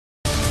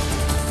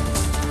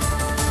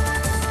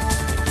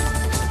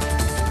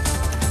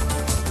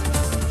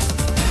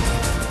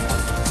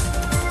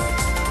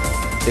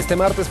Este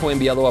martes fue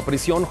enviado a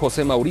prisión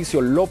José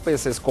Mauricio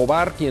López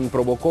Escobar, quien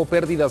provocó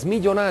pérdidas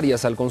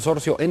millonarias al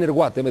consorcio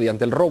Energuate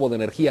mediante el robo de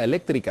energía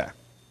eléctrica.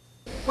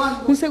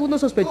 Un segundo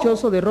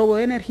sospechoso de robo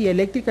de energía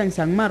eléctrica en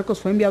San Marcos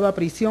fue enviado a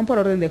prisión por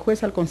orden de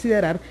juez al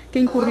considerar que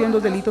incurrió en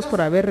 2 delitos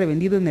por haber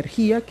revendido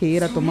energía que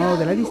era tomado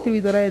de la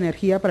distribuidora de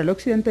energía para el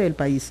occidente del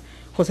país.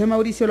 José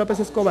Mauricio López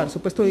Escobar,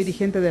 supuesto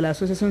dirigente de la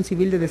Asociación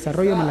Civil de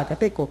Desarrollo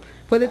Malacateco,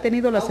 fue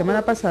detenido la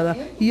semana pasada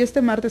y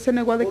este martes se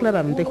negó a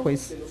declarar ante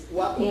juez.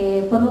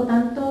 Por lo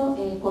tanto,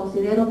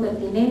 considero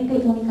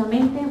pertinente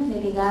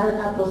únicamente ligar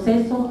a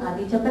proceso a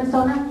dicha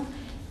persona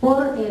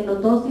por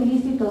los 2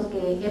 ilícitos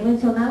que he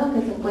mencionado,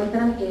 que se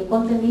encuentran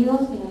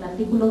contenidos en el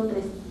artículo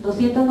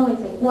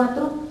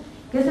 294,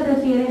 que se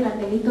refiere al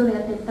delito de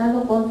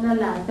atentado contra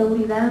la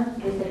seguridad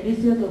de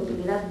servicios de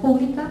utilidad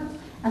pública,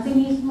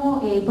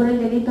 asimismo por el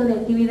delito de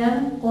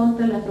actividad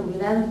contra la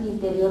seguridad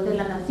interior de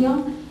la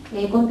nación,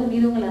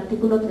 contenido en el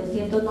artículo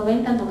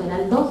 390,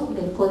 numeral 2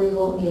 del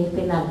Código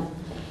Penal.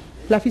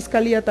 La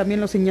Fiscalía también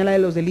lo señala de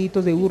los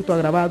delitos de hurto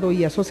agravado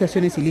y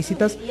asociaciones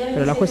ilícitas,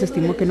 pero la juez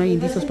estimó que no hay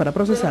indicios para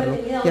procesarlo.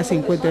 Ya se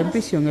encuentra en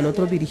prisión el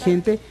otro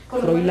dirigente,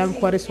 Froilán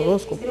Juárez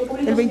Orozco.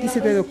 El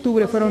 27 de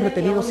octubre fueron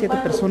retenidos 7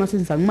 personas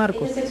en San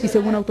Marcos y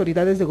según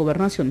autoridades de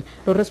gobernación,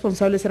 los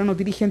responsables eran los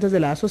dirigentes de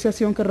la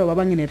asociación que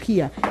robaban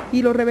energía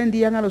y lo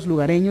revendían a los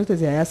lugareños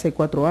desde hace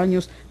 4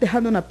 años,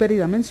 dejando una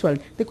pérdida mensual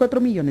de 4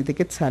 millones de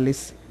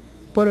quetzales.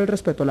 Por el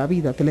respeto a la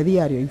vida,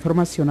 Telediario,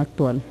 información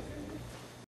actual.